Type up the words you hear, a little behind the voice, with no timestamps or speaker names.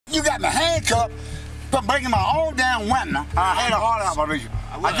you got me handcuffed for breaking my own damn window. I had a heart operation.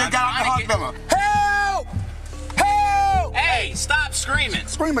 I just got out the hospital. Help! Help! Hey, stop screaming.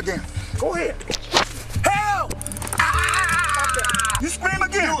 Scream again. Go ahead. Help! Ah! You scream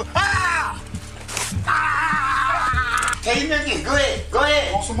again. Ah! Ah! Tase me again. Go ahead. Go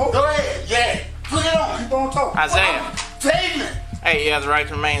ahead. Want some more? Go ahead. Yeah. Put it on. Keep on talking. Isaiah. Tase me. Hey, you have the right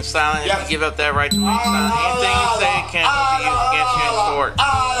to remain silent. Yes. If you give up that right to remain silent, anything you say can be used against you in court. You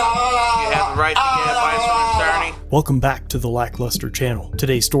have the right to get advice from an attorney. Welcome back to the Lackluster channel.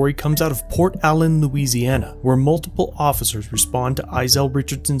 Today's story comes out of Port Allen, Louisiana, where multiple officers respond to Izell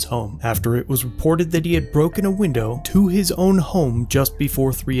Richardson's home after it was reported that he had broken a window to his own home just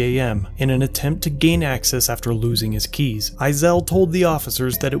before 3 a.m. in an attempt to gain access after losing his keys. Izell told the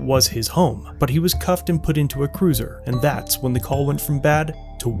officers that it was his home, but he was cuffed and put into a cruiser, and that's when the call went from bad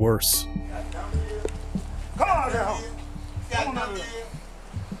to worse. Come on down. Come on here.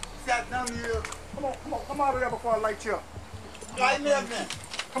 Come out of there before I light you up. Light me up then.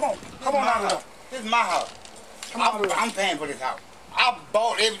 Come on out of there. This is my house. I'm paying for this house. I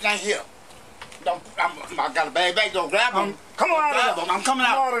bought everything here. I got a bag back, don't grab them. Come on out of there. I'm coming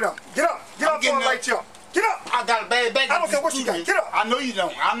out. Get up. Get up before I light you up. Get up. I got a bag back. I don't care what you got. Get up. I know you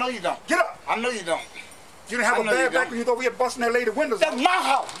don't. Get up. I know you don't. You didn't have a bag back when you thought we had busting that lady windows. That's my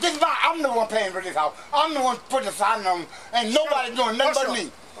house. I'm the one paying for this house. I'm the one putting the sign on. Ain't nobody doing nothing but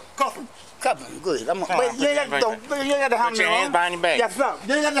me. Cuff him. Good. You ain't got the hand Put your hands behind your back. Yes, sir.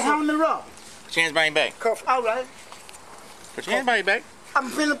 You ain't got the hand in the rough. Put your hands behind your back. Cuff. All right. Put your hands behind your back. I'm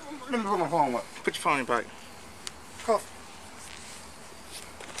finna. Let me put my phone up. Put your phone in your pocket. Cuff.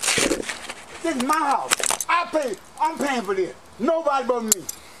 This is my house. I'm paying for this. Nobody but me.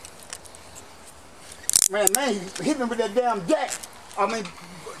 Man, he hit me with that damn jack. I mean,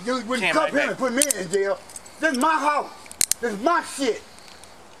 you wouldn't cuff him and put me in jail. This is my house. This is my shit.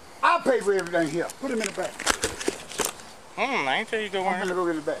 I pay for everything here. Put him in the back. I ain't tell you to go I'm gonna go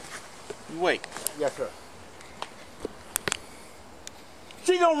in the back. You wait. Yes, sir.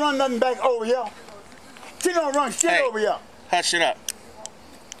 She don't run nothing back over here. She don't run shit over here. Hush it up.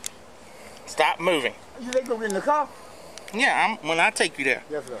 Stop moving. You think go get in the car? Yeah, when I take you there.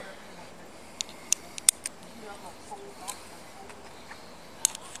 Yes, sir.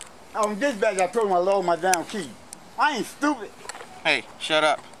 On dispatch, I told him I lost my damn key. I ain't stupid. Hey, shut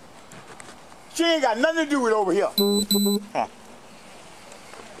up. She ain't got nothing to do with over here. Huh.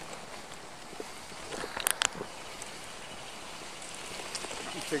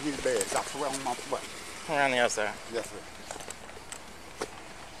 Take his bag. Stop around my butt. Around the outside. Yes, sir.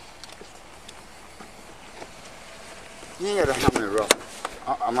 You ain't got to help me, rough.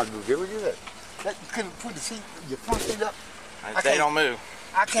 I'm not gonna give you that. You couldn't put the seat, your front seat up. They don't move.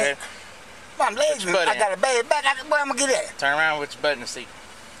 I can't. Okay. My legs, I got a bag back. Where I'm gonna get at? Turn around with your butt in the seat.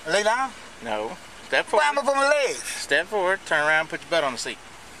 Lay down? No. Step Where forward. am I put my legs? Step forward, turn around, put your butt on the seat.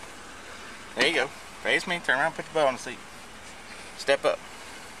 There you go. Face me, turn around, put your butt on the seat. Step up.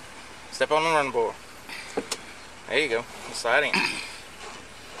 Step on the running board. There you go. Slide in.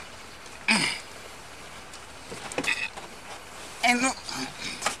 And look,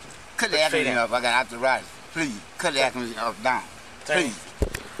 cut the acting up. I got arthritis. Please, cut the acting up down. Please.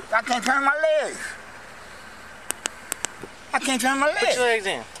 I can't turn my legs. I can't turn my legs. Put your legs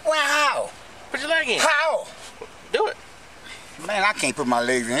in. Well, how? Put your leg in. How? Do it. Man, I can't put my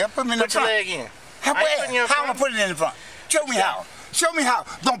legs in here. Put me in the front. Put your leg in. How am I put it in the front? Show me how. Show me how.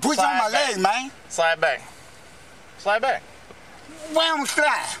 Don't push on my legs, man. Slide back. Slide back. Where am I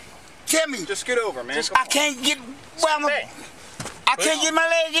slide? Tell me. Just scoot over, man. I can't get. I can't get my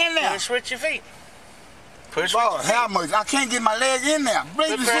leg in there. Push with your feet. Push Lord, with your feet. how much? I can't get my leg in there.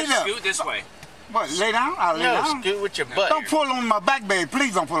 Bring the seat up. Scoot this way. What, lay down? I'll lay down. Scoot with your butt. Don't pull on my back, baby.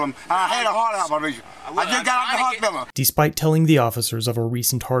 Please don't pull on. I had a heart operation. I just got out the hospital. Despite telling the officers of a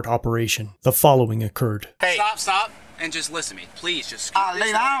recent heart operation, the following occurred. Hey. Stop, and just listen to me. Please, just scoot I'll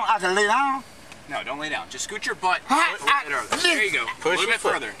lay down? I can lay down? No, don't lay down. Just scoot your butt. There you go. Push a little bit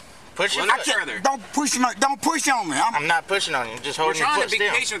further. Push your foot foot further. Don't push on me. I'm not pushing on you. I'm just We're holding your trying foot to be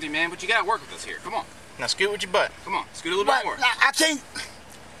still. patient with you, man, but you gotta work with us here. Come on. Now scoot with your butt. Come on. Scoot a little bit more. I can't.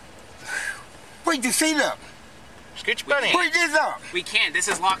 Put your seat up. Scoot your butt in. Put this up. We can't. This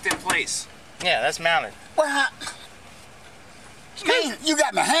is locked in place. Yeah, that's mounted. Well, man, you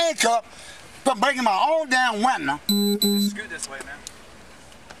got me handcuffed for breaking my own damn window. Just scoot this way, man.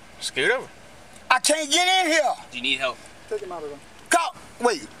 Scoot over. I can't get in here. Do you need help? Take him out of there. Call.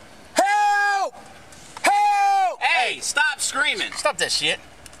 Wait. Help! Help! Hey, stop screaming. Stop that shit.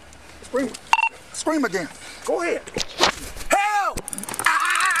 Scream. Scream again. Go ahead. Help!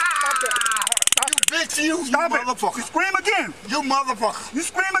 Ah! You bitch you Stop it. motherfucker. You scream again. You motherfucker. You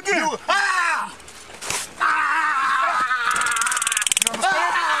scream again. You, ah! You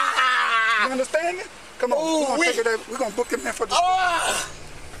understand? You understand me? Come on. Ooh, We're going to book him in for the...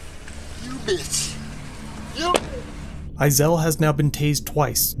 You bitch. You... Izell has now been tased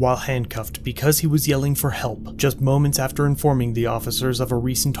twice while handcuffed because he was yelling for help, just moments after informing the officers of a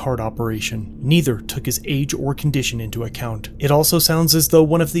recent heart operation. Neither took his age or condition into account. It also sounds as though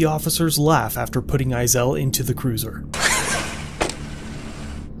one of the officers laughed after putting Izell into the cruiser.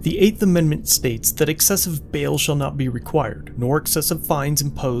 The 8th Amendment states that excessive bail shall not be required, nor excessive fines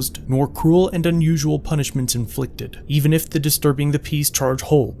imposed, nor cruel and unusual punishments inflicted, even if the disturbing the peace charge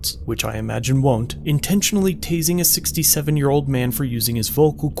holds, which I imagine won't. Intentionally tasing a 67-year-old man for using his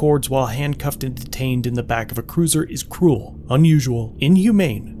vocal cords while handcuffed and detained in the back of a cruiser is cruel, unusual,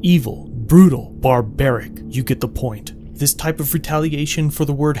 inhumane, evil, brutal, barbaric. You get the point. This type of retaliation for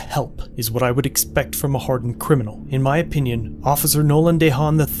the word help is what I would expect from a hardened criminal. In my opinion, Officer Nolan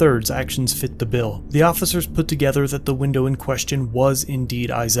DeHaan III's actions fit the bill. The officers put together that the window in question was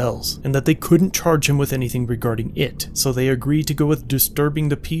indeed Izell's, and that they couldn't charge him with anything regarding it, so they agreed to go with disturbing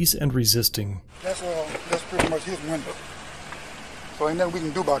the peace and resisting. That's pretty much his window. So ain't nothing we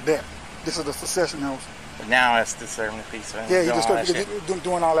can do about that. This is the secession house. But now it's disturbing the peace. Right? Yeah, he just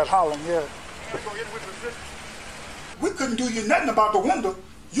doing all that hollering, yeah. We couldn't do you nothing about the window.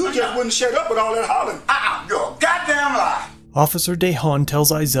 You just wouldn't shut up with all that hollering. You're a goddamn lie. Officer DeHaan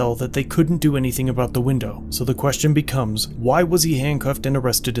tells Izell that they couldn't do anything about the window, so the question becomes, why was he handcuffed and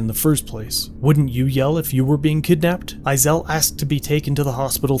arrested in the first place? Wouldn't you yell if you were being kidnapped? Izell asked to be taken to the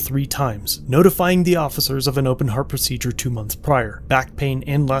hospital 3 times, notifying the officers of an open heart procedure 2 months prior, back pain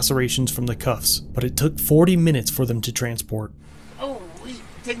and lacerations from the cuffs, but it took 40 minutes for them to transport. Oh,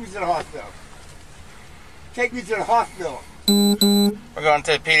 take me to the hospital. Take me to the hospital. We're going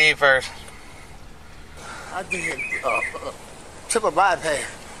to the PD first. I just had triple bypass.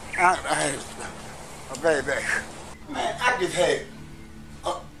 I had a baby. Man, I just had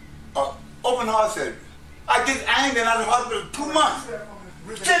open heart surgery. I ain't been out of the hospital 2 months.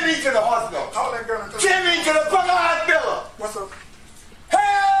 Send me to the hospital. Call that girl and Send me to the fucking hospital. What's up?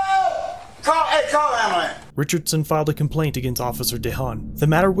 Help! Call ambulance. Richardson filed a complaint against Officer DeHaan. The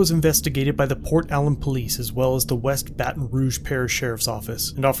matter was investigated by the Port Allen Police as well as the West Baton Rouge Parish Sheriff's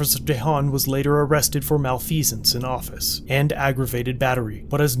Office, and Officer DeHaan was later arrested for malfeasance in office and aggravated battery,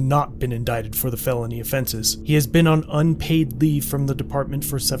 but has not been indicted for the felony offenses. He has been on unpaid leave from the department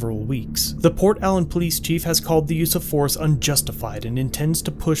for several weeks. The Port Allen Police Chief has called the use of force unjustified and intends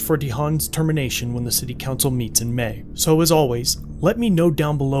to push for DeHaan's termination when the City Council meets in May. So as always, let me know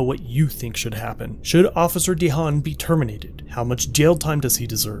down below what you think should happen. Should Officer DeHaan be terminated? How much jail time does he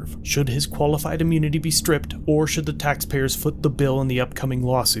deserve? Should his qualified immunity be stripped, or should the taxpayers foot the bill in the upcoming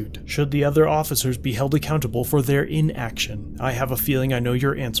lawsuit? Should the other officers be held accountable for their inaction? I have a feeling I know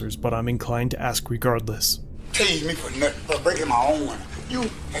your answers, but I'm inclined to ask regardless. Tease me for nothing, for breaking my own one. You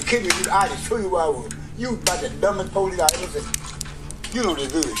and kick me to the eye to show you where I was. You about the dumbest police I ever seen. You know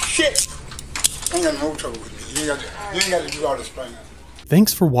this good shit. Ain't got no trouble with me. You ain't got to do all this explaining.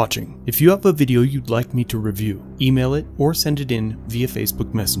 Thanks for watching. If you have a video you'd like me to review, email it or send it in via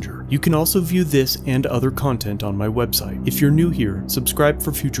Facebook Messenger. You can also view this and other content on my website. If you're new here, subscribe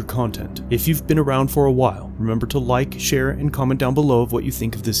for future content. If you've been around for a while, remember to like, share, and comment down below of what you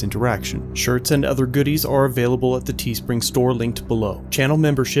think of this interaction. Shirts and other goodies are available at the Teespring store linked below. Channel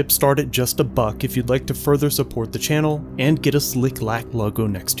memberships start at just $1 if you'd like to further support the channel and get a slick lack logo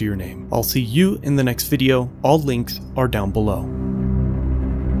next to your name. I'll see you in the next video. All links are down below.